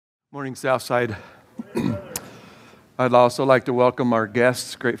Morning, Southside. I'd also like to welcome our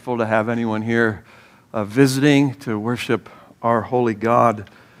guests. Grateful to have anyone here visiting to worship our holy God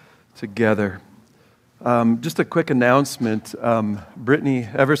together. Just a quick announcement. Brittany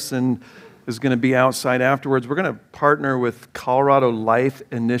Everson is going to be outside afterwards. We're going to partner with Colorado Life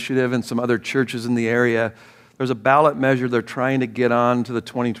Initiative and some other churches in the area. There's a ballot measure they're trying to get on to the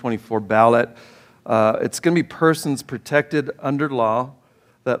 2024 ballot. It's going to be persons protected under law,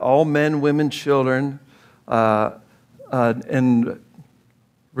 that all men, women, children, and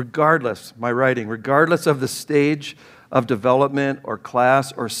regardless of the stage of development or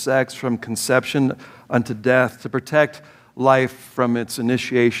class or sex from conception unto death, to protect life from its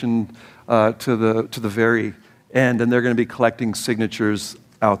initiation to the very end. And they're going to be collecting signatures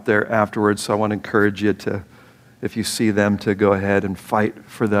out there afterwards. So I want to encourage you to, if you see them, to go ahead and fight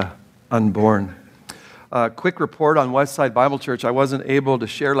for the unborn. Quick report on Westside Bible Church. I wasn't able to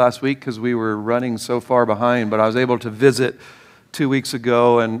share last week because we were running so far behind, but I was able to visit 2 weeks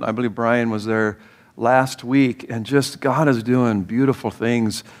ago, and I believe Brian was there last week, and just God is doing beautiful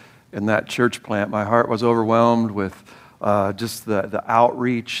things in that church plant. My heart was overwhelmed with just the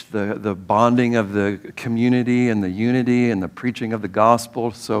outreach, the bonding of the community and the unity and the preaching of the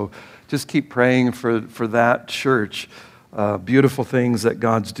gospel. So just keep praying for that church. Beautiful things that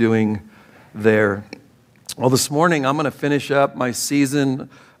God's doing there. Well, this morning I'm going to finish up my season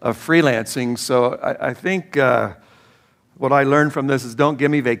of freelancing. So I think what I learned from this is don't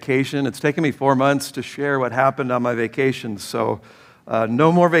give me vacation. It's taken me 4 months to share what happened on my vacation. So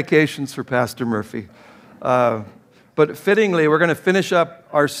no more vacations for Pastor Murphy. But fittingly, we're going to finish up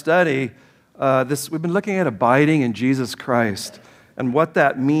our study. We've been looking at abiding in Jesus Christ and what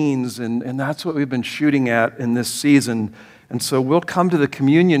that means. And that's what we've been shooting at in this season. And so we'll come to the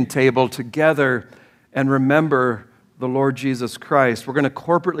communion table together and remember the Lord Jesus Christ. We're going to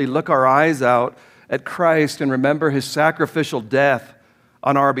corporately look our eyes out at Christ and remember his sacrificial death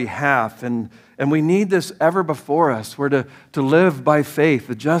on our behalf. And we need this ever before us. We're to live by faith.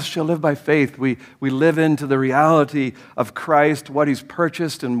 The just shall live by faith. We live into the reality of Christ, what he's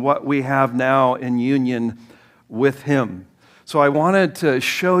purchased, and what we have now in union with him. So I wanted to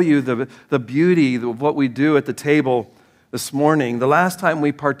show you the beauty of what we do at the table this morning. The last time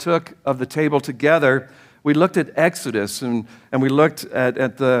we partook of the table together, we looked at Exodus and we looked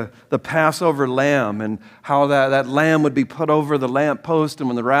at the Passover lamb and how that lamb would be put over the lamppost, and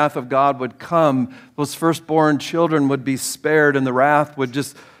when the wrath of God would come, those firstborn children would be spared and the wrath would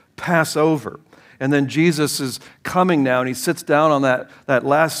just pass over. And then Jesus is coming now and he sits down on that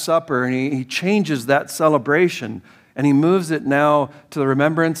Last Supper and he changes that celebration. And he moves it now to the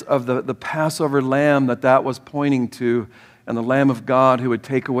remembrance of the Passover lamb that was pointing to, and the Lamb of God who would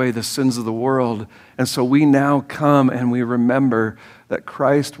take away the sins of the world. And so we now come and we remember that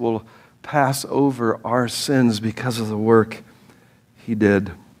Christ will pass over our sins because of the work he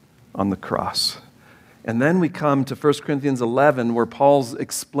did on the cross. And then we come to 1 Corinthians 11, where Paul's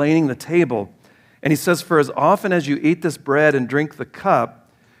explaining the table. And he says, "For as often as you eat this bread and drink the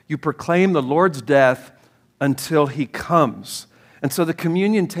cup, you proclaim the Lord's death until he comes." And so the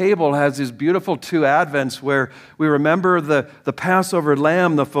communion table has these beautiful 2 Advents where we remember the Passover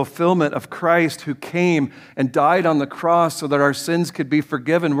lamb, the fulfillment of Christ who came and died on the cross so that our sins could be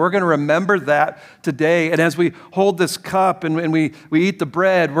forgiven. We're going to remember that today. And as we hold this cup and we eat the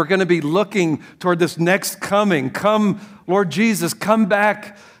bread, we're going to be looking toward this next coming. Come, Lord Jesus, come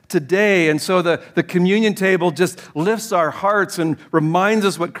back today. And so the communion table just lifts our hearts and reminds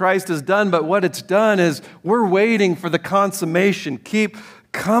us what Christ has done. But what it's done is we're waiting for the consummation. Keep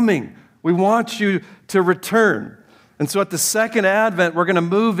coming. We want you to return. And so at the second Advent, we're going to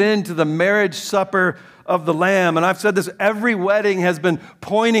move into the marriage supper of the Lamb. And I've said this, every wedding has been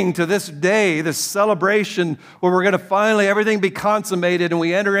pointing to this day, this celebration where we're going to finally everything be consummated and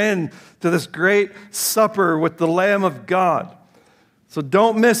we enter into this great supper with the Lamb of God. So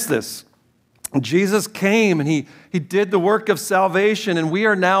don't miss this. Jesus came and he did the work of salvation, and we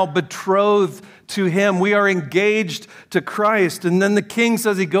are now betrothed to him. We are engaged to Christ. And then the king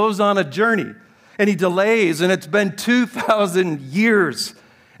says he goes on a journey and he delays, and it's been 2,000 years.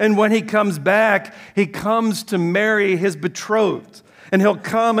 And when he comes back, he comes to marry his betrothed. And he'll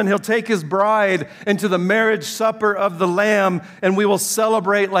come and he'll take his bride into the marriage supper of the Lamb, and we will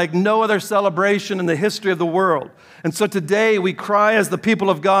celebrate like no other celebration in the history of the world. And so today we cry as the people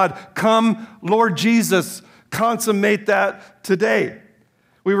of God, "Come, Lord Jesus, consummate that today."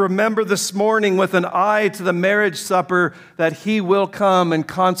 We remember this morning with an eye to the marriage supper that he will come and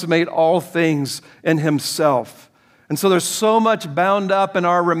consummate all things in himself. And so there's so much bound up in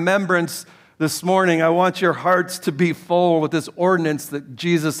our remembrance This morning, I want your hearts to be full with this ordinance that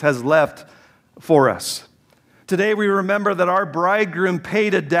Jesus has left for us. Today, we remember that our bridegroom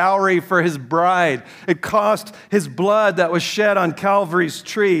paid a dowry for his bride. It cost his blood that was shed on Calvary's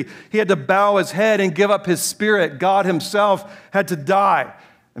tree. He had to bow his head and give up his spirit. God himself had to die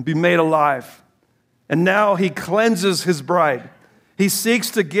and be made alive. And now he cleanses his bride. He seeks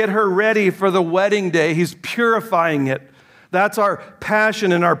to get her ready for the wedding day. He's purifying it. That's our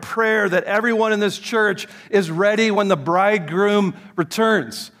passion and our prayer, that everyone in this church is ready when the bridegroom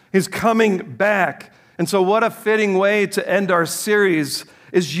returns. He's coming back. And so what a fitting way to end our series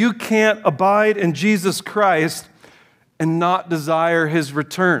is you can't abide in Jesus Christ and not desire his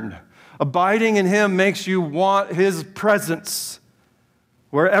return. Abiding in him makes you want his presence,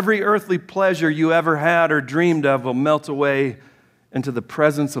 where every earthly pleasure you ever had or dreamed of will melt away into the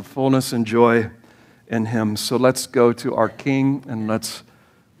presence of fullness and joy in him. So let's go to our King and let's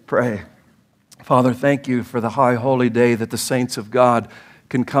pray. Father, thank you for the high holy day that the saints of God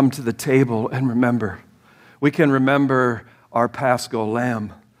can come to the table and remember. We can remember our Paschal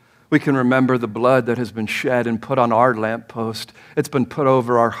Lamb. We can remember the blood that has been shed and put on our lamppost. It's been put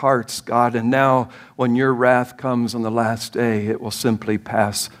over our hearts, God, and now when your wrath comes on the last day, it will simply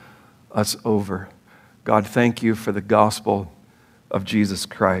pass us over. God, thank you for the gospel of Jesus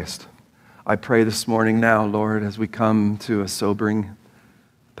Christ. I pray this morning now, Lord, as we come to a sobering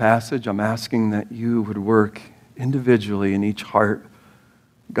passage, I'm asking that you would work individually in each heart.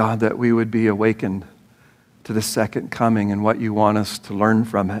 God, that we would be awakened to the second coming and what you want us to learn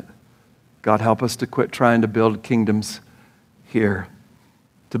from it. God, help us to quit trying to build kingdoms here,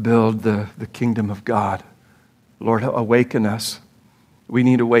 to build the kingdom of God. Lord, awaken us. We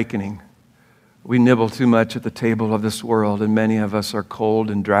need awakening. We nibble too much at the table of this world, and many of us are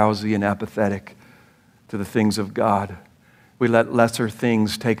cold and drowsy and apathetic to the things of God. We let lesser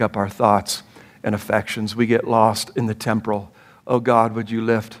things take up our thoughts and affections. We get lost in the temporal. Oh God, would you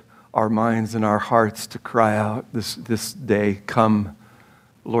lift our minds and our hearts to cry out this day, come,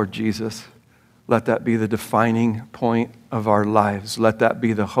 Lord Jesus. Let that be the defining point of our lives. Let that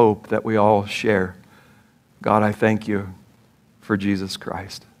be the hope that we all share. God, I thank you for Jesus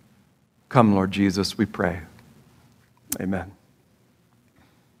Christ. Come, Lord Jesus, we pray. Amen.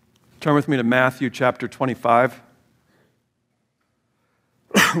 Turn with me to Matthew chapter 25.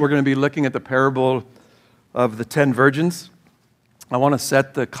 We're going to be looking at the parable of the 10 virgins. I want to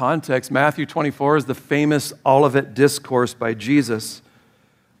set the context. Matthew 24 is the famous Olivet Discourse by Jesus.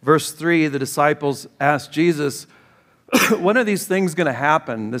 Verse 3, the disciples asked Jesus, when are these things going to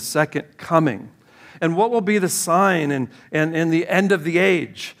happen, the second coming? And what will be the sign and the end of the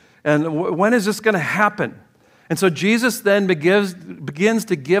age? And when is this going to happen? And so Jesus then begins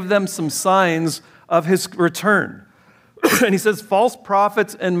to give them some signs of his return. And he says false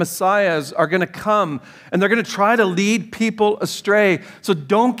prophets and messiahs are going to come, and they're going to try to lead people astray. So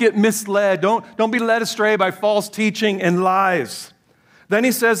don't get misled. Don't be led astray by false teaching and lies. Then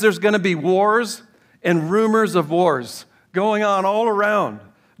he says there's going to be wars and rumors of wars going on all around.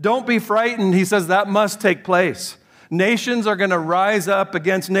 Don't be frightened. He says that must take place. Nations are going to rise up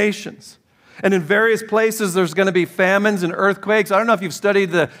against nations. And in various places, there's going to be famines and earthquakes. I don't know if you've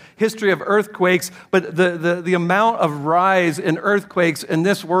studied the history of earthquakes, but the amount of rise in earthquakes in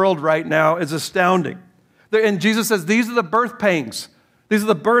this world right now is astounding. And Jesus says, these are the birth pangs. These are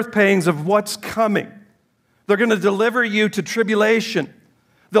the birth pangs of what's coming. They're going to deliver you to tribulation.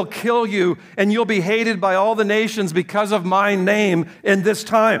 They'll kill you, and you'll be hated by all the nations because of my name in this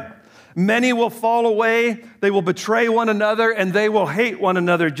time. Many will fall away, they will betray one another, and they will hate one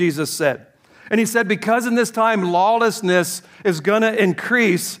another, Jesus said. And he said, because in this time lawlessness is going to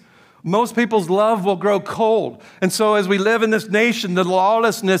increase, most people's love will grow cold. And so as we live in this nation, the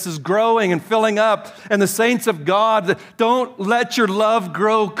lawlessness is growing and filling up. And the saints of God, don't let your love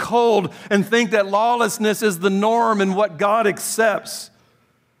grow cold and think that lawlessness is the norm and what God accepts.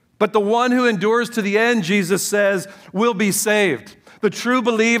 But the one who endures to the end, Jesus says, will be saved. The true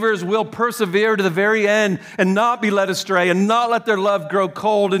believers will persevere to the very end and not be led astray and not let their love grow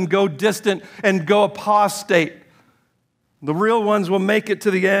cold and go distant and go apostate. The real ones will make it to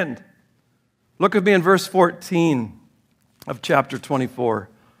the end. Look with me in verse 14 of chapter 24.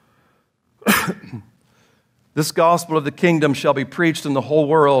 This gospel of the kingdom shall be preached in the whole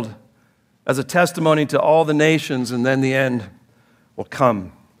world as a testimony to all the nations, and then the end will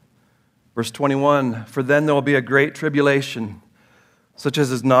come. Verse 21, for then there will be a great tribulation, such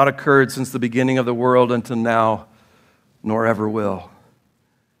as has not occurred since the beginning of the world until now, nor ever will.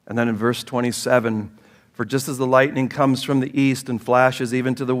 And then in verse 27, for just as the lightning comes from the east and flashes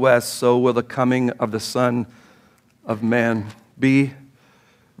even to the west, so will the coming of the Son of Man be.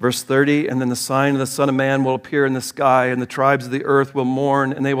 Verse 30, and then the sign of the Son of Man will appear in the sky, and the tribes of the earth will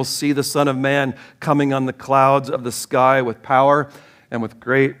mourn, and they will see the Son of Man coming on the clouds of the sky with power and with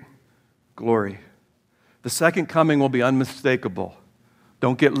great glory. The second coming will be unmistakable.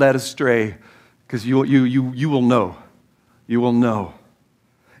 Don't get led astray, because you will know. You will know.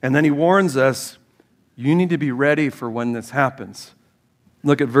 And then he warns us, you need to be ready for when this happens.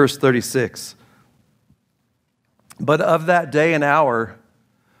 Look at verse 36. But of that day and hour,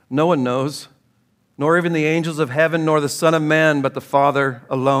 no one knows, nor even the angels of heaven, nor the Son of Man, but the Father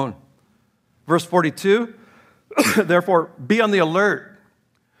alone. Verse 42, therefore, be on the alert,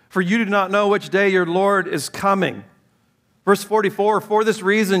 for you do not know which day your Lord is coming. Verse 44, for this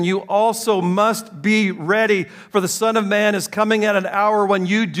reason you also must be ready, for the Son of Man is coming at an hour when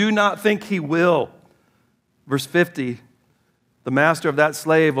you do not think he will. Verse 50, the master of that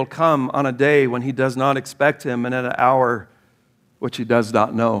slave will come on a day when he does not expect him, and at an hour which he does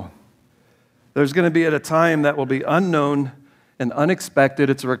not know. There's going to be at a time that will be unknown and unexpected.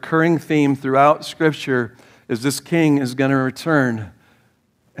 It's a recurring theme throughout Scripture, is this king is going to return,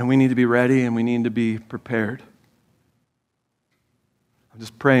 and we need to be ready and we need to be prepared. I'm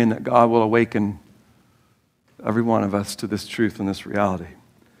just praying that God will awaken every one of us to this truth and this reality.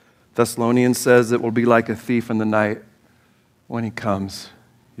 Thessalonians says it will be like a thief in the night when he comes.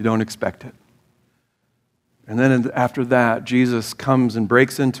 You don't expect it. And then after that, Jesus comes and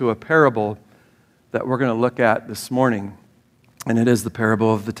breaks into a parable that we're going to look at this morning. And it is the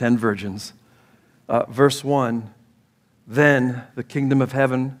parable of the 10 virgins. Verse 1, then the kingdom of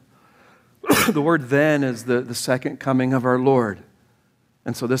heaven. The word then is the second coming of our Lord.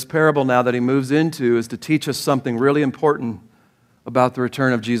 And so this parable now that he moves into is to teach us something really important about the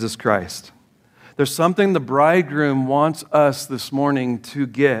return of Jesus Christ. There's something the bridegroom wants us this morning to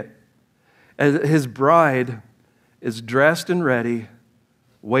get. His bride is dressed and ready,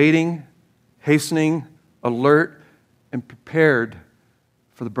 waiting, hastening, alert, and prepared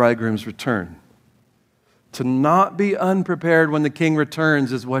for the bridegroom's return. To not be unprepared when the king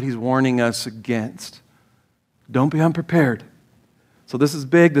returns is what he's warning us against. Don't be unprepared. So this is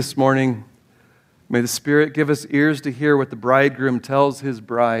big this morning. May the Spirit give us ears to hear what the bridegroom tells his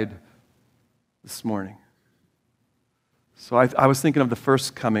bride this morning. So I was thinking of the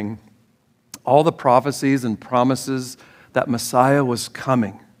first coming. All the prophecies and promises that Messiah was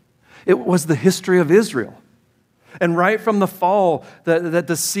coming. It was the history of Israel. And right from the fall, that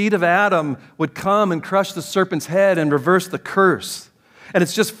the seed of Adam would come and crush the serpent's head and reverse the curse. And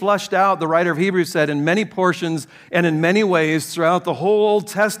it's just flushed out, the writer of Hebrews said, in many portions and in many ways throughout the whole Old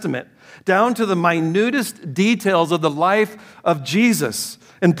Testament, down to the minutest details of the life of Jesus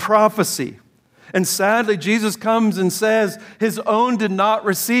and prophecy. And sadly, Jesus comes and says his own did not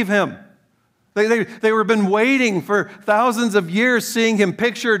receive him. They were been waiting for thousands of years, seeing him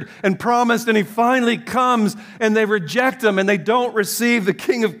pictured and promised, and he finally comes and they reject him and they don't receive the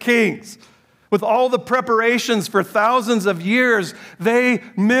King of Kings. With all the preparations for thousands of years, they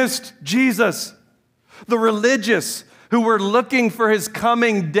missed Jesus. The religious who were looking for his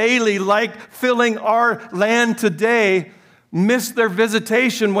coming daily, like filling our land today, missed their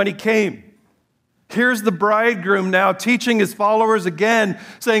visitation when he came. Here's the bridegroom now teaching his followers again,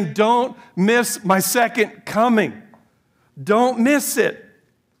 saying, don't miss my second coming. Don't miss it.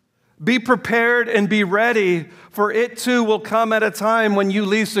 Be prepared and be ready, for it too will come at a time when you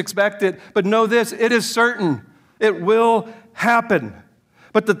least expect it. But know this, it is certain. It will happen.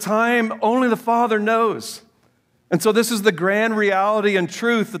 But the time only the Father knows. And so this is the grand reality and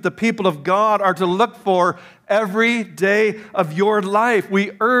truth that the people of God are to look for every day of your life.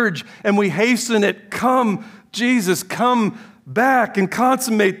 We urge and we hasten it. Come, Jesus, come back and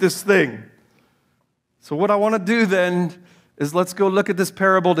consummate this thing. So what I want to do then is let's go look at this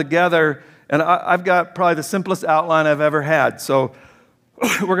parable together. And I've got probably the simplest outline I've ever had. So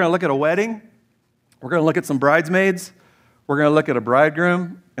we're going to look at a wedding. We're going to look at some bridesmaids. We're going to look at a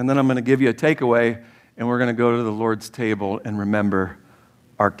bridegroom. And then I'm going to give you a takeaway. And we're going to go to the Lord's table and remember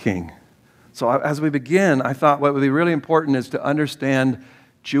our King. So as we begin, I thought what would be really important is to understand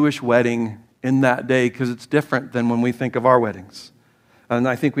Jewish wedding in that day, because it's different than when we think of our weddings. And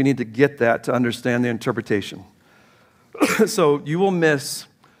I think we need to get that to understand the interpretation. So you will miss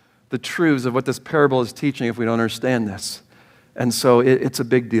the truths of what this parable is teaching if we don't understand this. And so it's a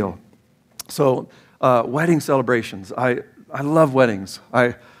big deal. So wedding celebrations. I love weddings.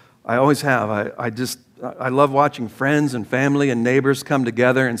 I always have. I love watching friends and family and neighbors come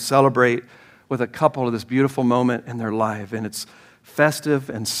together and celebrate with a couple of this beautiful moment in their life. And it's festive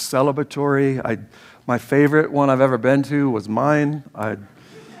and celebratory. My favorite one I've ever been to was mine. I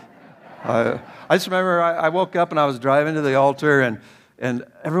just remember I woke up and I was driving to the altar, And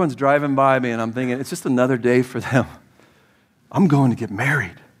everyone's driving by me, and I'm thinking, it's just another day for them. I'm going to get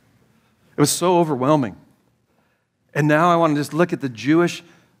married. It was so overwhelming. And now I want to just look at the Jewish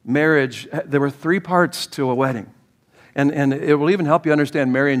marriage. There were 3 parts to a wedding. And it will even help you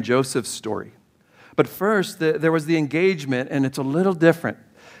understand Mary and Joseph's story. But first, there was the engagement, and it's a little different.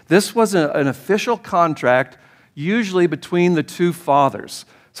 This was an official contract, usually between the 2 fathers.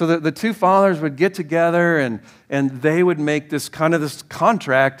 So the 2 fathers would get together, and they would make this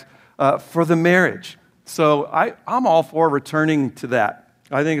contract for the marriage. So I'm all for returning to that.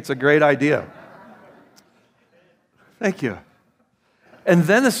 I think it's a great idea. Thank you. And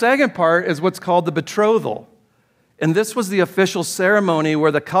then the second part is what's called the betrothal. And this was the official ceremony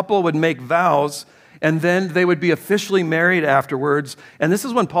where the couple would make vows, and then they would be officially married afterwards. And this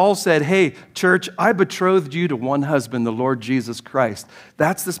is when Paul said, hey, church, I betrothed you to one husband, the Lord Jesus Christ.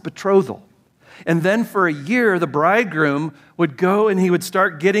 That's this betrothal. And then for a year, the bridegroom would go and he would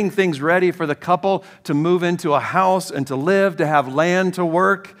start getting things ready for the couple to move into a house and to live, to have land to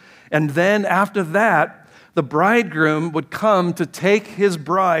work. And then after that, the bridegroom would come to take his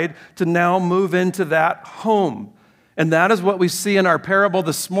bride to now move into that home. And that is what we see in our parable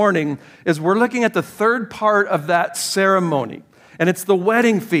this morning, is we're looking at the third part of that ceremony. And it's the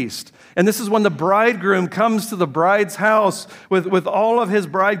wedding feast. And this is when the bridegroom comes to the bride's house with all of his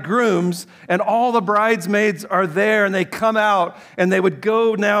bridegrooms, and all the bridesmaids are there, and they come out, and they would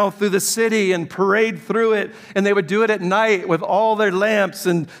go now through the city and parade through it, and they would do it at night with all their lamps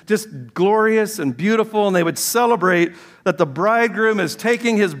and just glorious and beautiful, and they would celebrate that the bridegroom is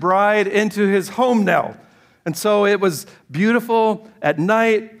taking his bride into his home now. And so it was beautiful at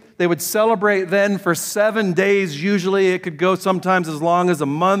night. They would celebrate then for 7 days. Usually it could go sometimes as long as a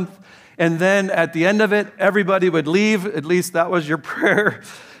month. And then at the end of it, everybody would leave. At least that was your prayer.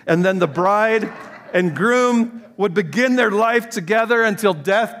 And then the bride and groom would begin their life together until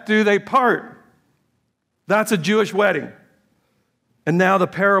death do they part. That's a Jewish wedding. And now the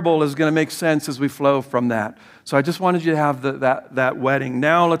parable is going to make sense as we flow from that. So I just wanted you to have that wedding.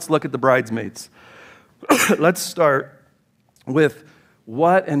 Now let's look at the bridesmaids. Let's start with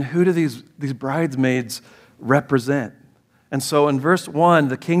what and who do these bridesmaids represent? And so in verse 1,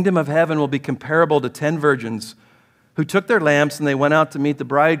 the kingdom of heaven will be comparable to 10 virgins who took their lamps and they went out to meet the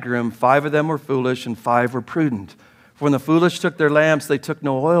bridegroom. 5 of them were foolish and 5 were prudent. For when the foolish took their lamps, they took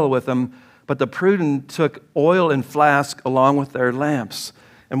no oil with them, but the prudent took oil in flask along with their lamps.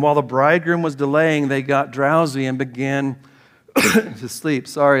 And while the bridegroom was delaying, they got drowsy and began to sleep.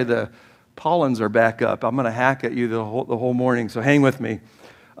 Sorry, the pollens are back up. I'm going to hack at you the whole morning, so hang with me.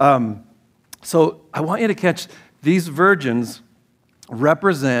 So I want you to catch these virgins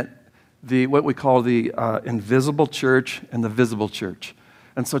represent what we call the invisible church and the visible church.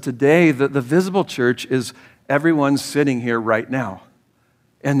 And so today, the visible church is everyone sitting here right now.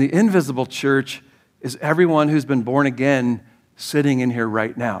 And the invisible church is everyone who's been born again sitting in here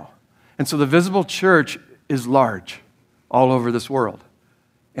right now. And so the visible church is large all over this world.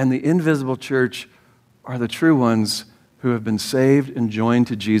 And the invisible church are the true ones who have been saved and joined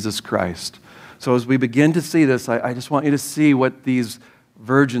to Jesus Christ. So as we begin to see this, I just want you to see what these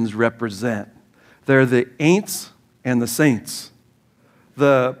virgins represent. They're the ain'ts and the saints,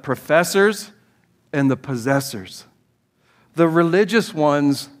 the professors and the possessors, the religious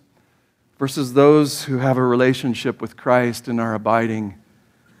ones versus those who have a relationship with Christ and are abiding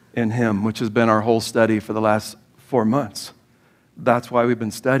in Him, which has been our whole study for the last 4 months. That's why we've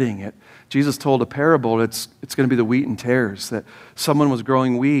been studying it. Jesus told a parable, it's going to be the wheat and tares, that someone was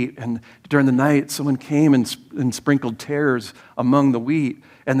growing wheat, and during the night, someone came and sprinkled tares among the wheat,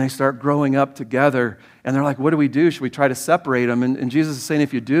 and they start growing up together, and they're like, what do we do? Should we try to separate them? And Jesus is saying,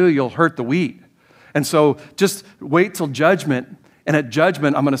 if you do, you'll hurt the wheat. And so just wait till judgment, and at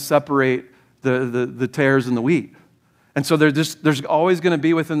judgment, I'm going to separate the tares and the wheat. And so there's always going to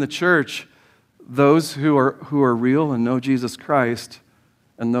be within the church those who are real and know Jesus Christ,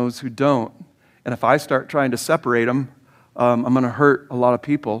 and those who don't. And if I start trying to separate them, I'm going to hurt a lot of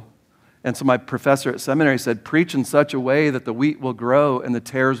people. And so my professor at seminary said, preach in such a way that the wheat will grow and the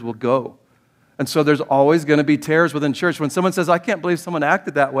tares will go. And so there's always going to be tares within church. When someone says, I can't believe someone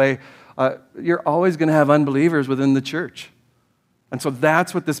acted that way, you're always going to have unbelievers within the church. And so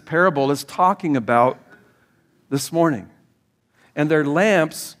that's what this parable is talking about this morning. And their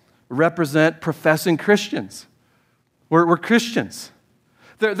lamps represent professing Christians. We're Christians.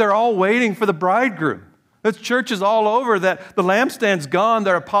 They're all waiting for the bridegroom. There's churches all over that the lampstand's gone,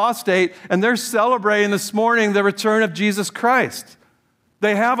 they're apostate, and they're celebrating this morning the return of Jesus Christ.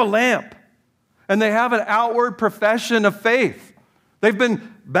 They have a lamp, and they have an outward profession of faith. They've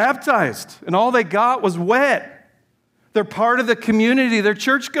been baptized, and all they got was wet. They're part of the community. They're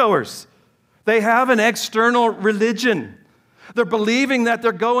churchgoers. They have an external religion. They're believing that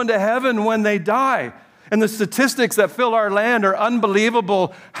they're going to heaven when they die. And the statistics that fill our land are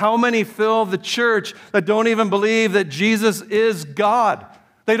unbelievable. How many fill the church that don't even believe that Jesus is God?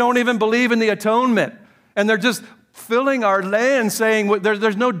 They don't even believe in the atonement. And they're just filling our land saying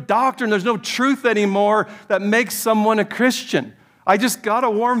there's no doctrine, there's no truth anymore that makes someone a Christian. I just got a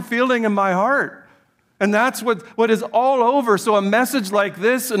warm feeling in my heart. And that's what is all over. So a message like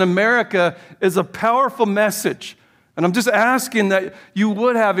this in America is a powerful message. And I'm just asking that you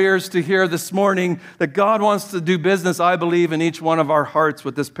would have ears to hear this morning that God wants to do business, I believe, in each one of our hearts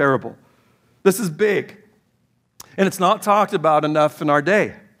with this parable. This is big. And it's not talked about enough in our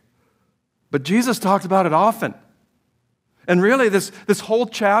day. But Jesus talked about it often. And really, this whole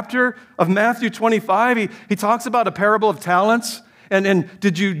chapter of Matthew 25, he talks about a parable of talents. And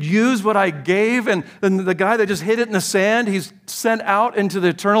did you use what I gave? And then the guy that just hid it in the sand, he's sent out into the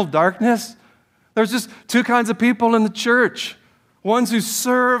eternal darkness. There's just two kinds of people in the church. Ones who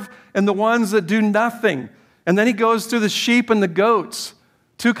serve and the ones that do nothing. And then he goes through the sheep and the goats.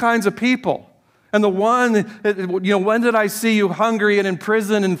 Two kinds of people. And the one, when did I see you hungry and in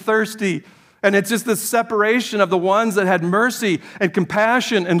prison and thirsty? And it's just this separation of the ones that had mercy and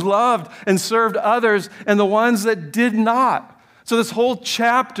compassion and loved and served others and the ones that did not. So this whole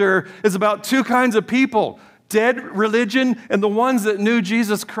chapter is about two kinds of people, dead religion and the ones that knew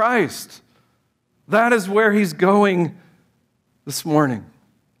Jesus Christ. That is where he's going this morning.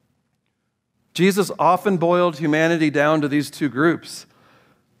 Jesus often boiled humanity down to these two groups.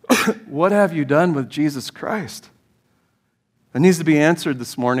 What have you done with Jesus Christ? That needs to be answered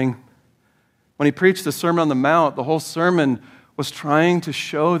this morning. When he preached the Sermon on the Mount, the whole sermon was trying to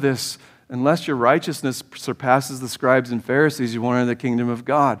show this. Unless your righteousness surpasses the scribes and Pharisees, you won't enter the kingdom of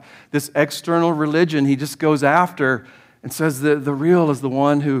God. This external religion he just goes after and says that the real is the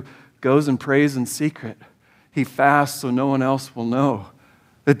one who goes and prays in secret. He fasts so no one else will know.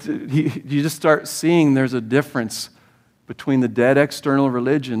 You just start seeing there's a difference between the dead external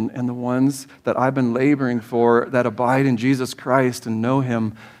religion and the ones that I've been laboring for that abide in Jesus Christ and know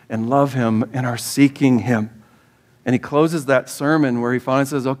him and love him and are seeking him. And he closes that sermon where he finally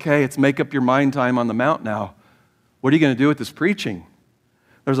says, okay, it's make up your mind time on the mount now. What are you going to do with this preaching?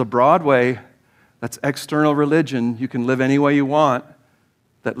 There's a broad way that's external religion. You can live any way you want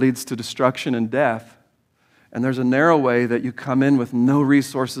that leads to destruction and death. And there's a narrow way that you come in with no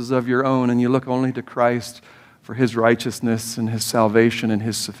resources of your own and you look only to Christ for his righteousness and his salvation and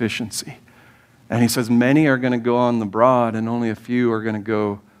his sufficiency. And he says many are going to go on the broad and only a few are going to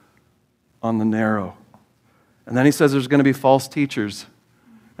go on the narrow. And then he says there's going to be false teachers.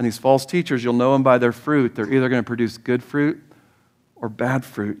 And these false teachers, you'll know them by their fruit. They're either going to produce good fruit or bad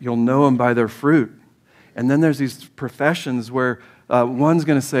fruit. You'll know them by their fruit. And then there's these professions where one's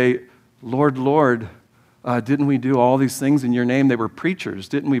going to say, Lord, Lord, didn't we do all these things in your name? They were preachers.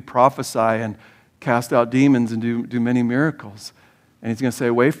 Didn't we prophesy and cast out demons and do many miracles? And he's going to say,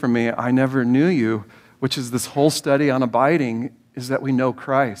 away from me, I never knew you, which is this whole study on abiding, is that we know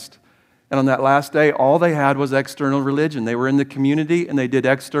Christ. And on that last day, all they had was external religion. They were in the community and they did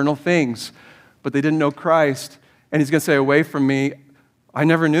external things, but they didn't know Christ. And he's going to say, away from me, I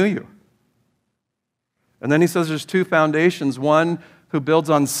never knew you. And then he says there's two foundations, one who builds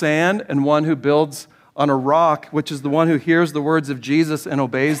on sand and one who builds on a rock, which is the one who hears the words of Jesus and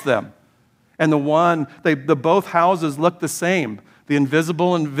obeys them. And the both houses look the same. The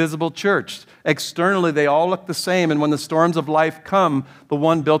invisible and visible church. Externally, they all look the same. And when the storms of life come, the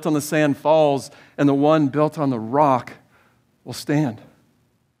one built on the sand falls, and the one built on the rock will stand.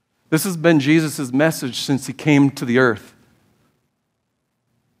 This has been Jesus' message since he came to the earth.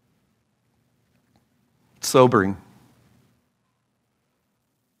 It's sobering.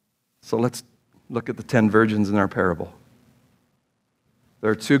 So let's look at the 10 virgins in our parable.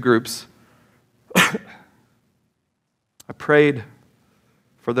 There are two groups. I prayed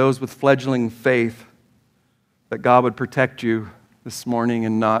for those with fledgling faith that God would protect you this morning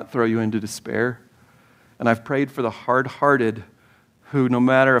and not throw you into despair. And I've prayed for the hard-hearted who, no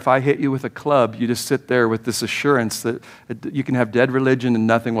matter if I hit you with a club, you just sit there with this assurance that you can have dead religion and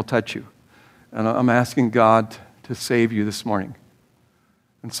nothing will touch you. And I'm asking God to save you this morning.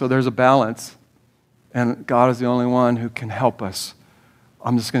 And so there's a balance, and God is the only one who can help us.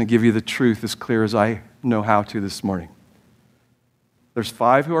 I'm just going to give you the truth as clear as I know how to this morning. There's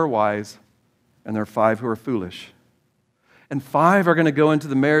 5 who are wise, and there are 5 who are foolish. And 5 are going to go into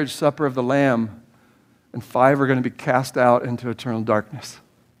the marriage supper of the Lamb, and 5 are going to be cast out into eternal darkness.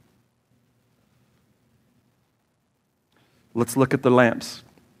 Let's look at the lamps.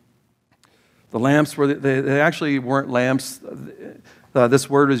 The lamps they actually weren't lamps. This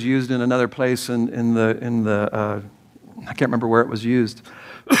word was used in another place in the I can't remember where it was used.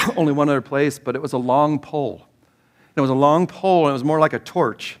 Only one other place, but it was a long pole. It was a long pole, and it was more like a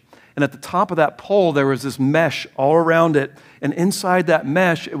torch. And at the top of that pole, there was this mesh all around it. And inside that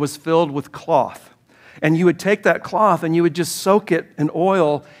mesh, it was filled with cloth. And you would take that cloth and you would just soak it in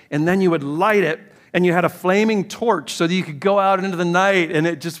oil, and then you would light it, and you had a flaming torch so that you could go out into the night, and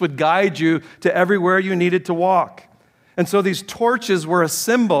it just would guide you to everywhere you needed to walk. And so these torches were a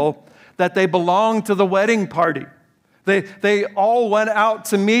symbol that they belonged to the wedding party. They all went out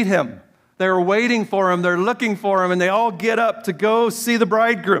to meet him. They were waiting for him. They're looking for him, and they all get up to go see the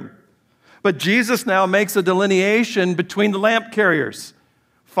bridegroom. But Jesus now makes a delineation between the lamp carriers.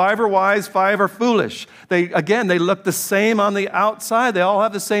 5 are wise, 5 are foolish. They look the same on the outside. They all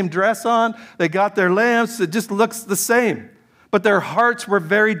have the same dress on. They got their lamps. It just looks the same. But their hearts were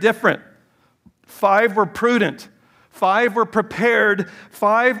very different. 5 were prudent. 5 were prepared.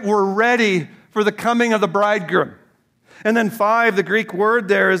 5 were ready for the coming of the bridegroom. And then 5, the Greek word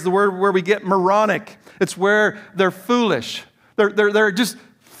there is the word where we get moronic. It's where they're foolish. They're just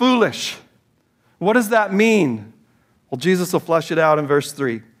foolish. What does that mean? Well, Jesus will flesh it out in verse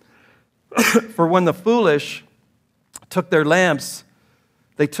 3. For when the foolish took their lamps,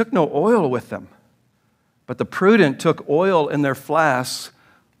 they took no oil with them. But the prudent took oil in their flasks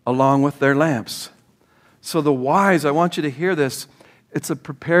along with their lamps. So the wise, I want you to hear this, it's a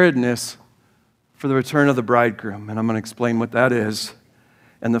preparedness for the return of the bridegroom. And I'm going to explain what that is.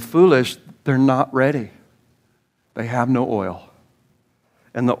 And the foolish, they're not ready. They have no oil.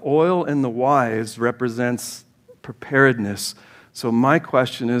 And the oil in the wise represents preparedness. So my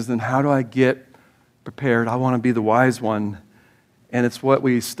question is, then how do I get prepared? I want to be the wise one. And it's what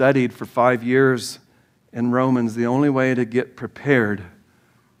we studied for 5 years in Romans. The only way to get prepared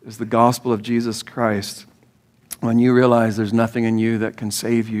is the gospel of Jesus Christ. When you realize there's nothing in you that can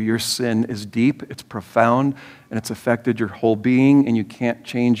save you, your sin is deep, it's profound, and it's affected your whole being, and you can't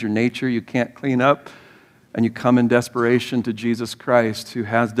change your nature, you can't clean up, and you come in desperation to Jesus Christ, who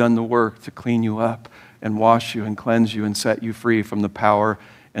has done the work to clean you up and wash you and cleanse you and set you free from the power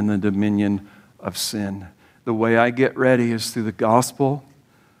and the dominion of sin. The way I get ready is through the gospel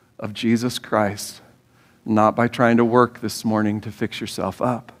of Jesus Christ, not by trying to work this morning to fix yourself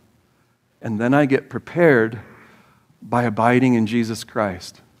up. And then I get prepared by abiding in Jesus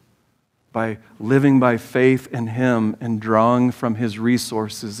Christ, by living by faith in Him and drawing from His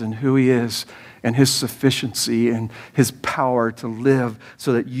resources and who He is and His sufficiency and His power to live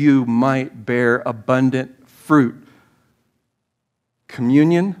so that you might bear abundant fruit.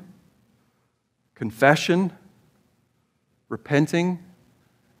 Communion, confession, repenting,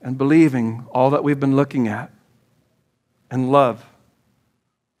 and believing, all that we've been looking at, and love.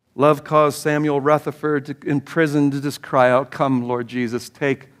 Love caused Samuel Rutherford in prison to just cry out, "Come, Lord Jesus,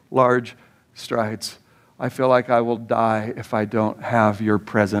 take large strides. I feel like I will die if I don't have your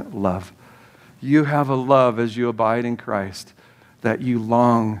present love." You have a love as you abide in Christ that you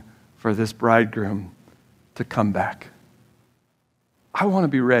long for this bridegroom to come back. I want to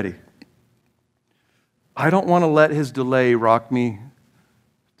be ready. I don't want to let his delay rock me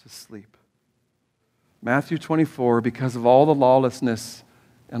to sleep. Matthew 24, because of all the lawlessness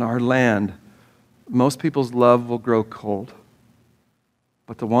in our land, most people's love will grow cold,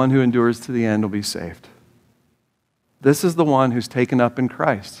 but the one who endures to the end will be saved. This is the one who's taken up in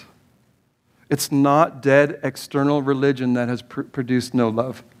Christ. It's not dead external religion that has produced no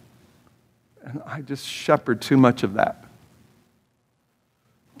love. And I just shepherd too much of that.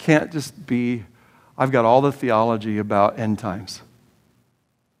 Can't just be, I've got all the theology about end times.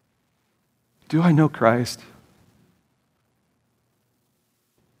 Do I know Christ?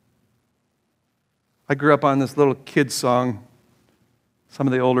 I grew up on this little kid song. Some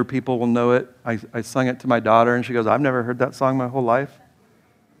of the older people will know it. I sung it to my daughter, and she goes, "I've never heard that song my whole life."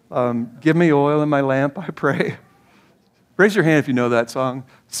 Give me oil in my lamp, I pray. Raise your hand if you know that song.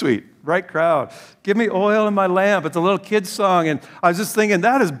 Sweet. Right crowd. Give me oil in my lamp. It's a little kid's song, and I was just thinking,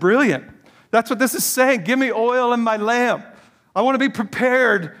 that is brilliant. That's what this is saying. Give me oil in my lamp. I want to be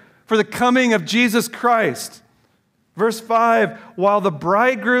prepared for the coming of Jesus Christ. Verse 5, while the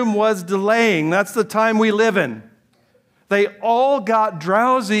bridegroom was delaying, that's the time we live in, they all got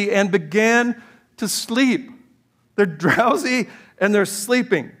drowsy and began to sleep. They're drowsy and they're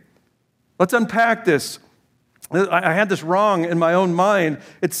sleeping. Let's unpack this. I had this wrong in my own mind.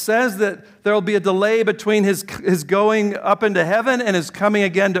 It says that there will be a delay between his going up into heaven and his coming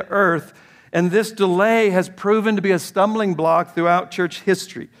again to earth. And this delay has proven to be a stumbling block throughout church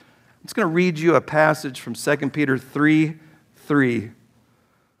history. I'm just going to read you a passage from 2 Peter 3:3.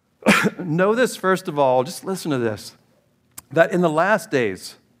 Know this, first of all, just listen to this, that in the last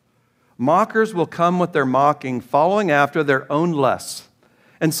days, mockers will come with their mocking, following after their own lusts,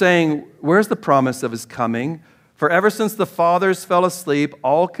 and saying, where's the promise of his coming? For ever since the fathers fell asleep,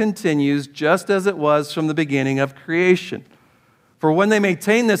 all continues just as it was from the beginning of creation. For when they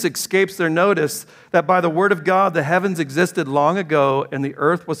maintain this, escapes their notice that by the word of God the heavens existed long ago, and the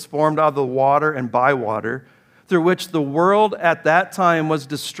earth was formed out of the water and by water, through which the world at that time was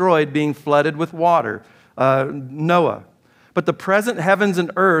destroyed, being flooded with water. Noah. But the present heavens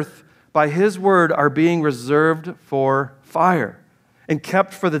and earth, by his word, are being reserved for fire, and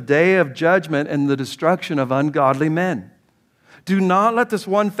kept for the day of judgment and the destruction of ungodly men. Do not let this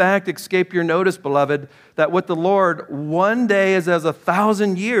one fact escape your notice, beloved, that with the Lord, one day is as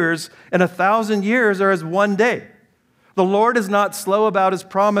 1,000 years, and 1,000 years are as one day. The Lord is not slow about his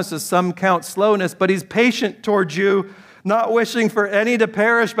promise, as some count slowness, but he's patient towards you, not wishing for any to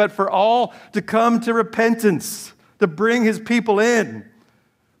perish, but for all to come to repentance, to bring his people in.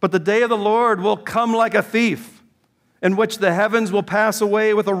 But the day of the Lord will come like a thief, in which the heavens will pass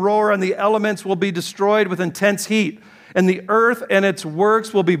away with a roar, and the elements will be destroyed with intense heat, and the earth and its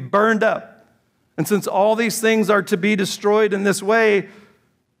works will be burned up. And since all these things are to be destroyed in this way,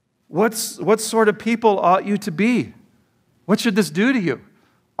 what sort of people ought you to be? What should this do to you?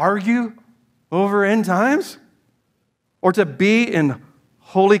 Argue over end times? Or to be in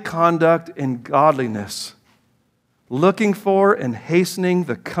holy conduct and godliness, looking for and hastening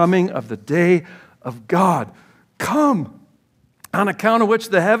the coming of the day of God? Come, on account of which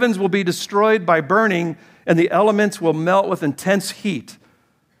the heavens will be destroyed by burning, and the elements will melt with intense heat.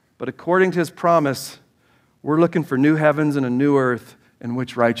 But according to his promise, we're looking for new heavens and a new earth in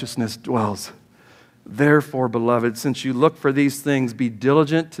which righteousness dwells. Therefore, beloved, since you look for these things, be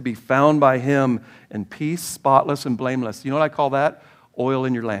diligent to be found by him in peace, spotless, and blameless. You know what I call that? Oil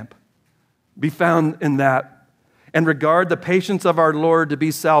in your lamp. Be found in that. And regard the patience of our Lord to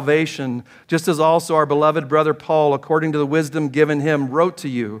be salvation, just as also our beloved brother Paul, according to the wisdom given him, wrote to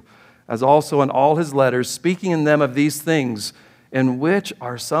you, as also in all his letters, speaking in them of these things, in which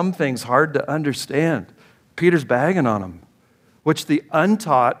are some things hard to understand. Peter's bagging on them, which the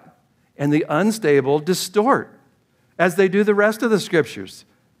untaught and the unstable distort, as they do the rest of the Scriptures,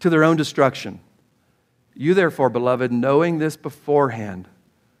 to their own destruction. You therefore, beloved, knowing this beforehand,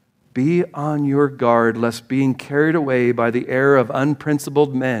 be on your guard, lest being carried away by the error of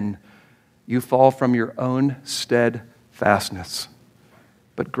unprincipled men, you fall from your own steadfastness.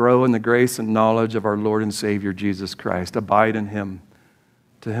 But grow in the grace and knowledge of our Lord and Savior, Jesus Christ. Abide in him.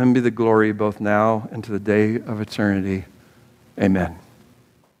 To him be the glory both now and to the day of eternity. Amen.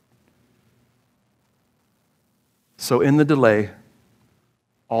 So in the delay,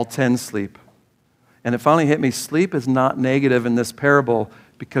 all 10 sleep. And it finally hit me, sleep is not negative in this parable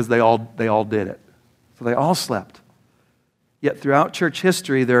because they all did it. So they all slept. Yet throughout church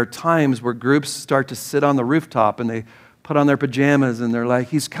history, there are times where groups start to sit on the rooftop and they put on their pajamas and they're like,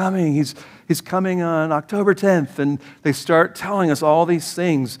 he's coming on October 10th. And they start telling us all these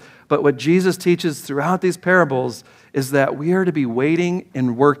things. But what Jesus teaches throughout these parables is that we are to be waiting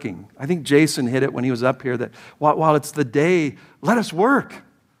and working. I think Jason hit it when he was up here, that while it's the day, let us work.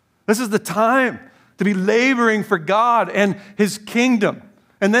 This is the time to be laboring for God and his kingdom.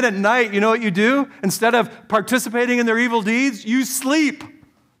 And then at night, you know what you do? Instead of participating in their evil deeds, you sleep.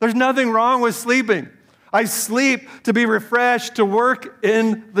 There's nothing wrong with sleeping. I sleep to be refreshed, to work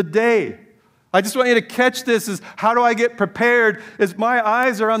in the day. I just want you to catch this is how do I get prepared? Is my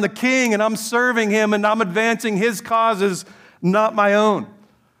eyes are on the King and I'm serving him and I'm advancing his causes, not my own.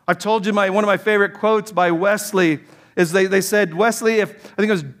 I've told you one of my favorite quotes by Wesley is they said, Wesley, I think it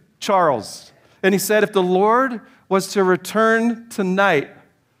was Charles, and he said, if the Lord was to return tonight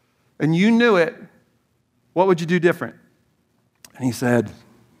and you knew it, what would you do different? And he said,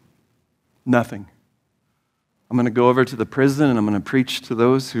 nothing. I'm going to go over to the prison and I'm going to preach to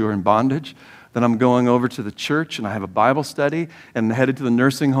those who are in bondage. Then I'm going over to the church and I have a Bible study and headed to the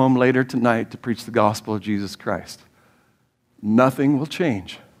nursing home later tonight to preach the gospel of Jesus Christ. Nothing will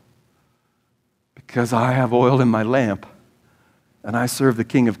change because I have oil in my lamp and I serve the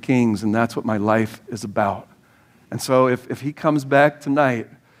King of Kings, and that's what my life is about. And so if he comes back tonight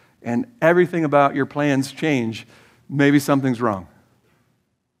and everything about your plans change, maybe something's wrong.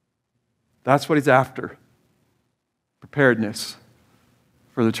 That's what he's after. Preparedness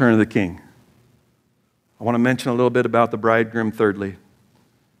for the return of the King. I want to mention a little bit about the bridegroom thirdly.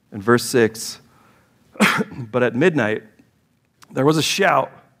 In verse 6, but at midnight there was a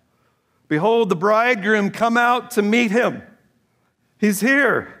shout, behold, the bridegroom come out to meet him. He's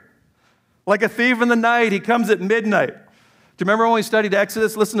here. Like a thief in the night, he comes at midnight. Do you remember when we studied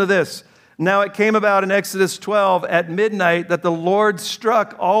Exodus? Listen to this. Now it came about in Exodus 12 at midnight that the Lord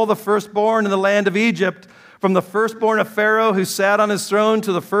struck all the firstborn in the land of Egypt, from the firstborn of Pharaoh who sat on his throne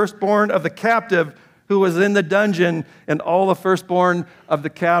to the firstborn of the captive who was in the dungeon, and all the firstborn of the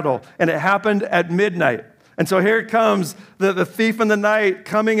cattle. And it happened at midnight. And so here it comes, the thief in the night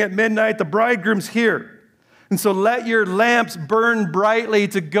coming at midnight. The bridegroom's here. And so let your lamps burn brightly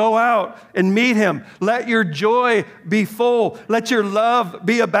to go out and meet him. Let your joy be full. Let your love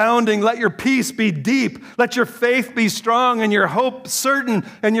be abounding. Let your peace be deep. Let your faith be strong and your hope certain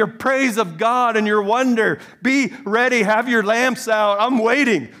and your praise of God and your wonder. Be ready. Have your lamps out. I'm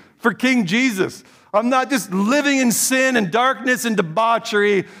waiting for King Jesus. I'm not just living in sin and darkness and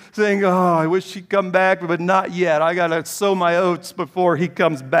debauchery saying, oh, I wish he'd come back, but not yet. I got to sow my oats before he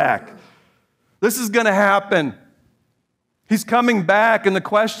comes back. This is going to happen. He's coming back, and the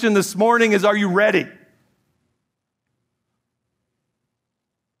question this morning is, are you ready?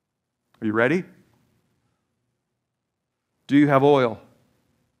 Are you ready? Do you have oil?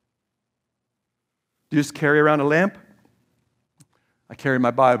 Do you just carry around a lamp? I carry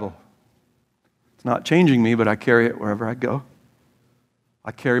my Bible. It's not changing me, but I carry it wherever I go.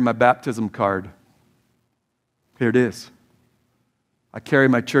 I carry my baptism card. Here it is. I carry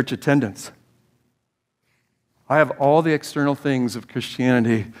my church attendance. I have all the external things of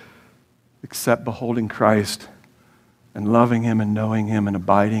Christianity except beholding Christ and loving him and knowing him and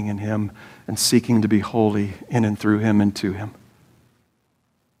abiding in him and seeking to be holy in and through him and to him.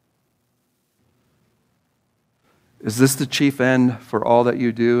 Is this the chief end for all that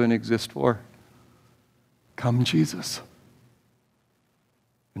you do and exist for? Come, Jesus.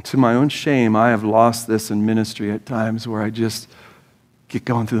 And to my own shame, I have lost this in ministry at times where I just get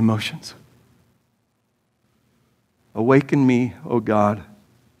going through the motions. Awaken me, O God,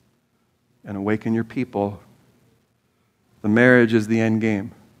 and awaken your people. The marriage is the end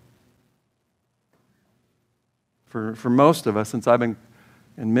game. For most of us, since I've been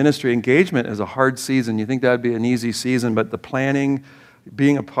in ministry, engagement is a hard season. You think that would be an easy season, but the planning,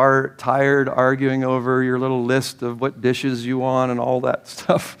 being apart, tired, arguing over your little list of what dishes you want and all that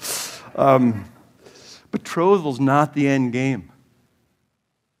stuff. Betrophal's not the end game.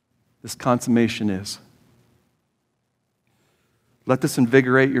 This consummation is. Let this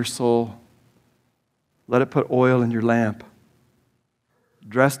invigorate your soul. Let it put oil in your lamp.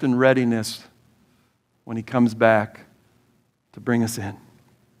 Dressed in readiness when he comes back to bring us in.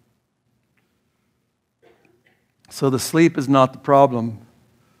 So the sleep is not the problem,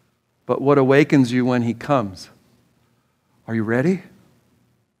 but what awakens you when he comes. Are you ready?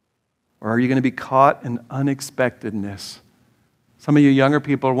 Or are you going to be caught in unexpectedness? Some of you younger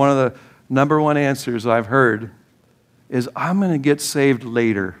people, one of the number one answers I've heard is, I'm going to get saved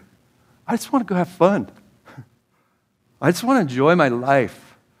later. I just want to go have fun. I just want to enjoy my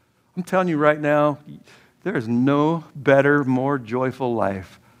life. I'm telling you right now, there is no better, more joyful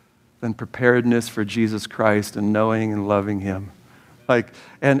life than preparedness for Jesus Christ and knowing and loving him.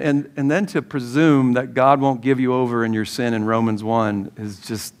 And then to presume that God won't give you over in your sin in Romans 1 is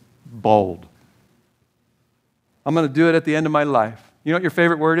just bold. I'm going to do it at the end of my life. You know what your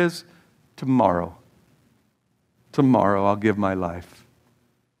favorite word is? Tomorrow. Tomorrow I'll give my life.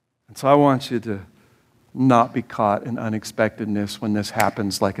 And so I want you to not be caught in unexpectedness when this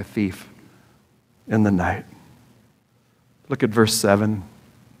happens like a thief in the night. Look at verse 7.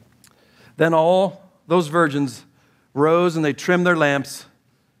 Then all those virgins rose and they trimmed their lamps.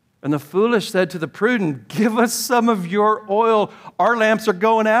 And the foolish said to the prudent, give us some of your oil. Our lamps are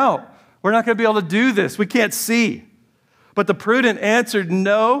going out. We're not going to be able to do this. We can't see. But the prudent answered,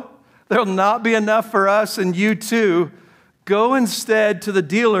 no, there will not be enough for us and you too. Go instead to the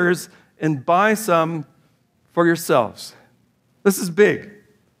dealers and buy some for yourselves. This is big.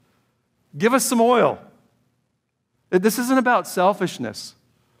 Give us some oil. This isn't about selfishness.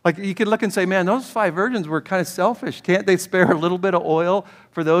 Like you could look and say, man, those 5 virgins were kind of selfish. Can't they spare a little bit of oil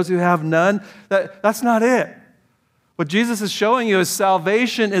for those who have none? That's not it. What Jesus is showing you is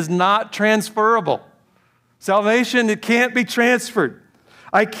salvation is not transferable. Salvation, it can't be transferred.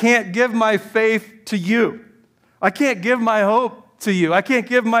 I can't give my faith to you. I can't give my hope to you. I can't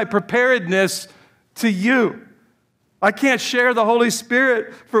give my preparedness to you. I can't share the Holy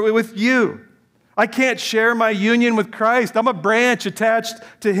Spirit with you. I can't share my union with Christ. I'm a branch attached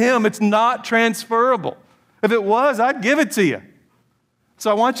to him. It's not transferable. If it was, I'd give it to you.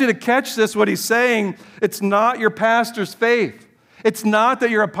 So I want you to catch this, what he's saying. It's not your pastor's faith. It's not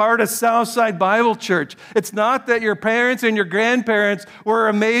that you're a part of Southside Bible Church. It's not that your parents and your grandparents were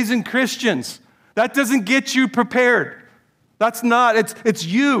amazing Christians. That doesn't get you prepared. That's not. It's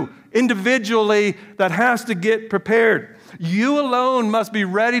you individually that has to get prepared. You alone must be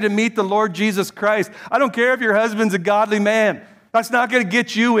ready to meet the Lord Jesus Christ. I don't care if your husband's a godly man. That's not going to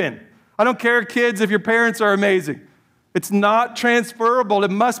get you in. I don't care, kids, if your parents are amazing. It's not transferable.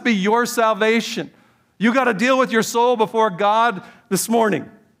 It must be your salvation. You got to deal with your soul before God this morning.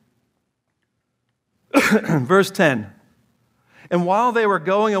 Verse 10. And while they were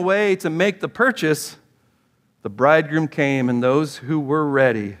going away to make the purchase, the bridegroom came, and those who were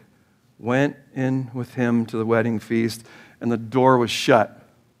ready went in with him to the wedding feast, and the door was shut.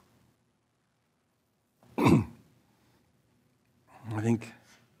 I think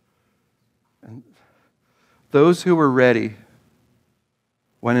and those who were ready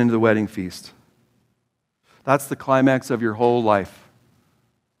went into the wedding feast. That's the climax of your whole life,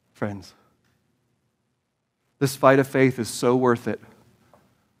 friends. This fight of faith is so worth it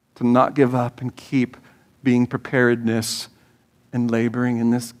to not give up and keep being preparedness and laboring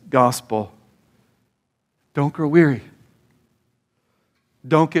in this gospel. Don't grow weary.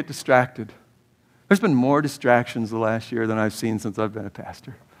 Don't get distracted. There's been more distractions the last year than I've seen since I've been a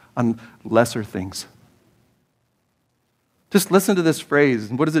pastor on lesser things. Just listen to this phrase,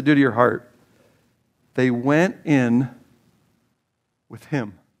 and what does it do to your heart? They went in with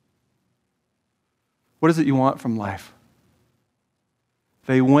him. What is it you want from life?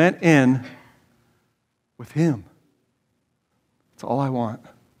 They went in with him. That's all I want.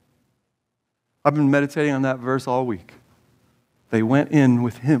 I've been meditating on that verse all week. They went in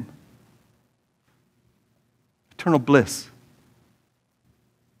with him. Eternal bliss.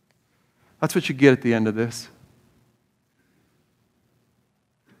 That's what you get at the end of this.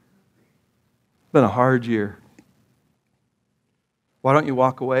 It's been a hard year. Why don't you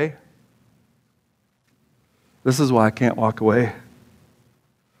walk away? This is why I can't walk away.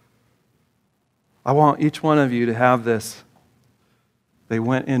 I want each one of you to have this. They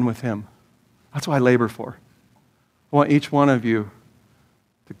went in with him. That's what I labor for. I want each one of you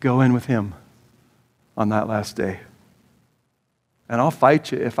to go in with him on that last day. And I'll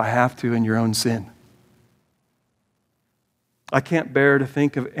fight you if I have to in your own sin. I can't bear to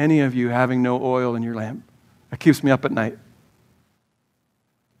think of any of you having no oil in your lamp. That keeps me up at night.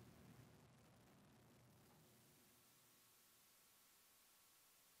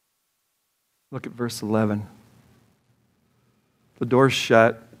 Look at verse 11. The door's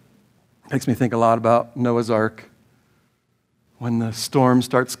shut. Makes me think a lot about Noah's Ark. When the storm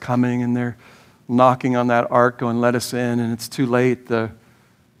starts coming and they're knocking on that ark going, let us in, and it's too late. The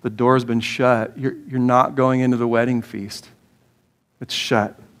door's been shut. You're not going into the wedding feast. It's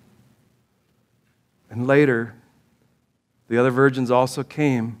shut. And later, the other virgins also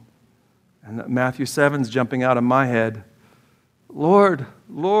came. And Matthew 7's jumping out of my head. Lord,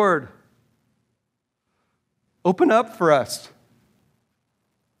 Lord, open up for us.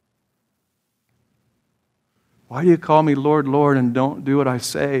 Why do you call me Lord, Lord, and don't do what I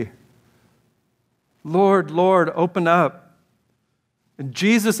say? Lord, Lord, open up. And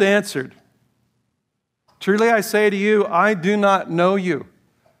Jesus answered, truly I say to you, I do not know you.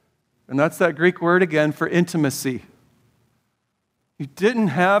 And that's that Greek word again for intimacy. You didn't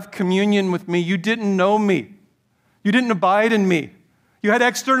have communion with me. You didn't know me. You didn't abide in me. You had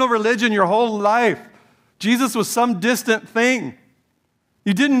external religion your whole life. Jesus was some distant thing.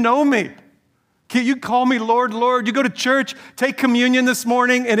 You didn't know me. You call me Lord, Lord. You go to church, take communion this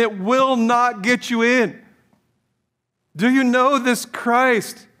morning, and it will not get you in. Do you know this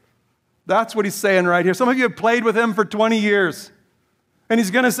Christ? That's what he's saying right here. Some of you have played with him for 20 years. And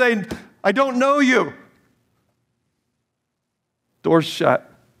he's going to say, I don't know you. Door's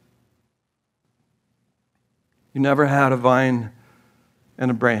shut. You never had a vine and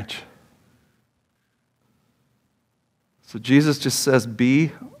a branch. So Jesus just says,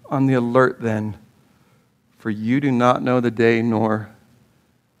 be on the alert then, for you do not know the day nor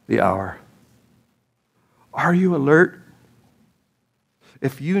the hour. Are you alert?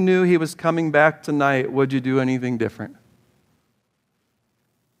 If you knew he was coming back tonight, would you do anything different?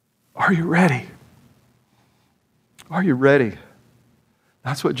 Are you ready? Are you ready?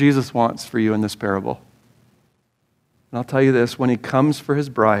 That's what Jesus wants for you in this parable. And I'll tell you this, when he comes for his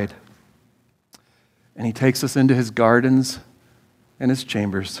bride, and he takes us into his gardens and his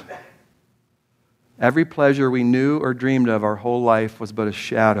chambers, every pleasure we knew or dreamed of our whole life was but a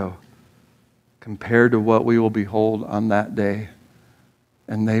shadow compared to what we will behold on that day.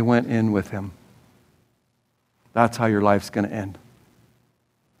 And they went in with him. That's how your life's going to end.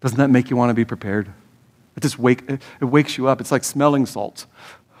 Doesn't that make you want to be prepared? It wakes you up. It's like smelling salts.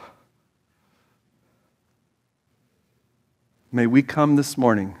 May we come this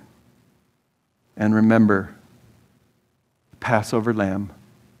morning and remember the Passover lamb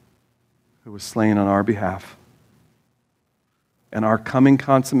who was slain on our behalf, and our coming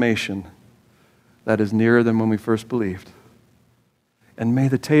consummation that is nearer than when we first believed. And may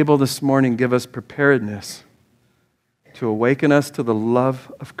the table this morning give us preparedness to awaken us to the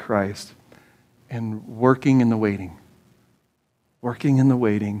love of Christ and working in the waiting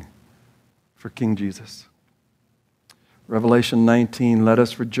for King Jesus. Revelation 19, let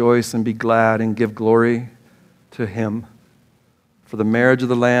us rejoice and be glad and give glory to him. For the marriage of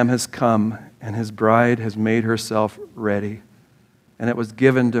the Lamb has come, and his bride has made herself ready. And it was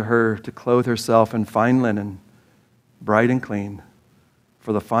given to her to clothe herself in fine linen, bright and clean.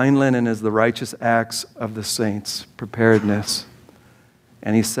 For the fine linen is the righteous acts of the saints, preparedness.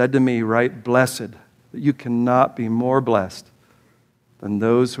 And he said to me, right, blessed, that you cannot be more blessed than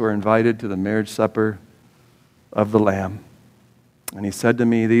those who are invited to the marriage supper of the Lamb. And he said to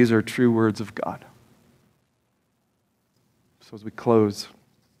me, these are true words of God. So as we close,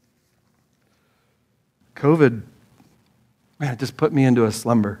 COVID, man, it just put me into a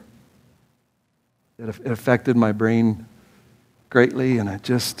slumber. It affected my brain greatly, and it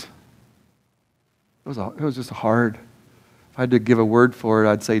was just hard. If I had to give a word for it,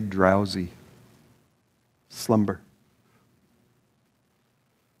 I'd say drowsy, slumber.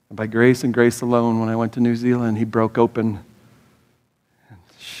 And by grace and grace alone, when I went to New Zealand, he broke open and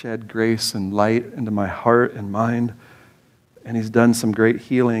shed grace and light into my heart and mind. And he's done some great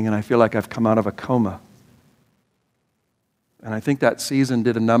healing, and I feel like I've come out of a coma. And I think that season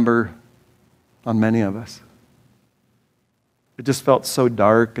did a number on many of us. It just felt so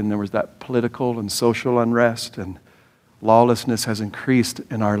dark, and there was that political and social unrest, and lawlessness has increased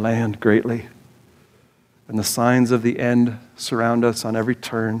in our land greatly. And the signs of the end surround us on every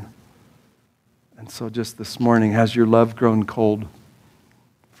turn. And so just this morning, has your love grown cold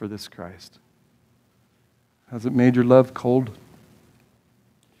for this Christ? Has it made your love cold?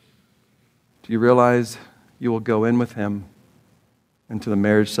 Do you realize you will go in with him into the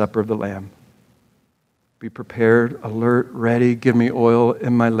marriage supper of the Lamb? Be prepared, alert, ready, give me oil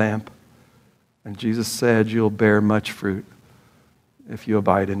in my lamp. And Jesus said, you'll bear much fruit if you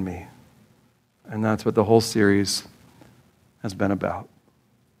abide in me. And that's what the whole series has been about.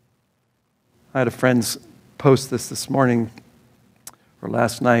 I had a friend post this morning, or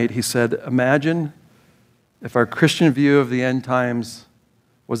last night. He said, imagine if our Christian view of the end times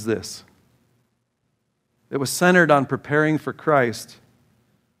was this. It was centered on preparing for Christ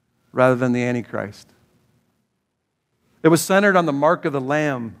rather than the Antichrist. It was centered on the mark of the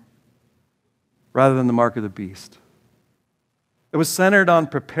Lamb rather than the mark of the beast. It was centered on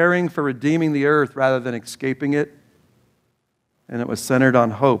preparing for redeeming the earth rather than escaping it. And it was centered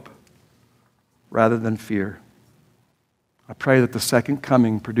on hope rather than fear. I pray that the second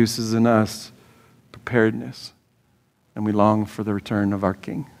coming produces in us preparedness, and we long for the return of our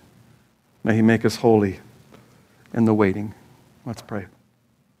King. May he make us holy in the waiting. Let's pray.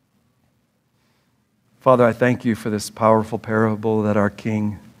 Father, I thank you for this powerful parable that our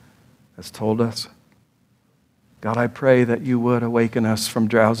King has told us. God, I pray that you would awaken us from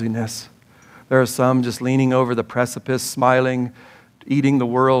drowsiness. There are some just leaning over the precipice, smiling, eating the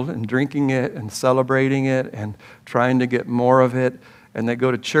world and drinking it and celebrating it and trying to get more of it. And they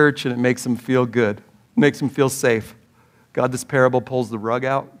go to church and it makes them feel good. It makes them feel safe. God, this parable pulls the rug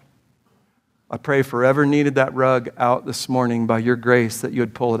out. I pray forever needed that rug out this morning by your grace, that you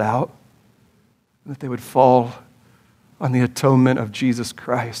would pull it out, and that they would fall on the atonement of Jesus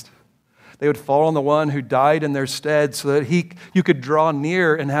Christ. They would fall on the one who died in their stead so that you could draw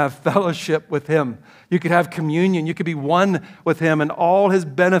near and have fellowship with him. You could have communion. You could be one with him, and all his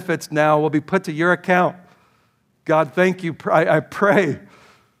benefits now will be put to your account. God, thank you. I pray.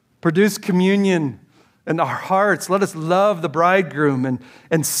 Produce communion in our hearts. Let us love the bridegroom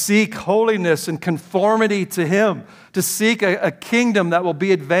and seek holiness and conformity to him, to seek a kingdom that will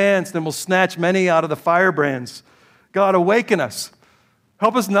be advanced and will snatch many out of the firebrands. God, awaken us.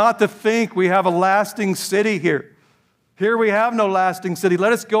 Help us not to think we have a lasting city here. Here we have no lasting city.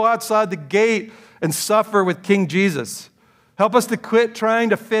 Let us go outside the gate and suffer with King Jesus. Help us to quit trying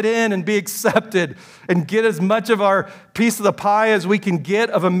to fit in and be accepted and get as much of our piece of the pie as we can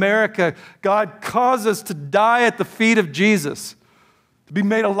get of America. God, cause us to die at the feet of Jesus, to be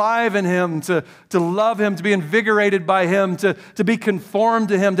made alive in him, to love him, to be invigorated by him, to be conformed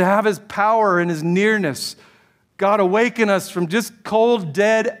to him, to have his power and his nearness. God, awaken us from just cold,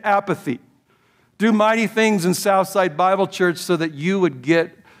 dead apathy. Do mighty things in Southside Bible Church so that you would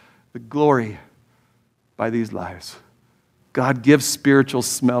get the glory by these lives. God, give spiritual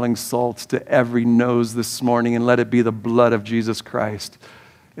smelling salts to every nose this morning, and let it be the blood of Jesus Christ.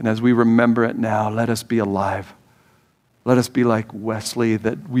 And as we remember it now, let us be alive Let us be like Wesley,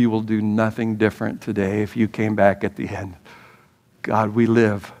 that we will do nothing different today if you came back at the end. God, we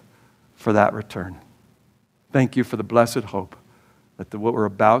live for that return. Thank you for the blessed hope that what we're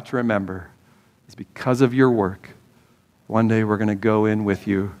about to remember is because of your work. One day we're going to go in with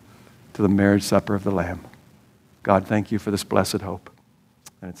you to the marriage supper of the Lamb. God, thank you for this blessed hope.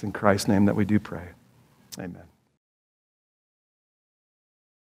 And it's in Christ's name that we do pray. Amen.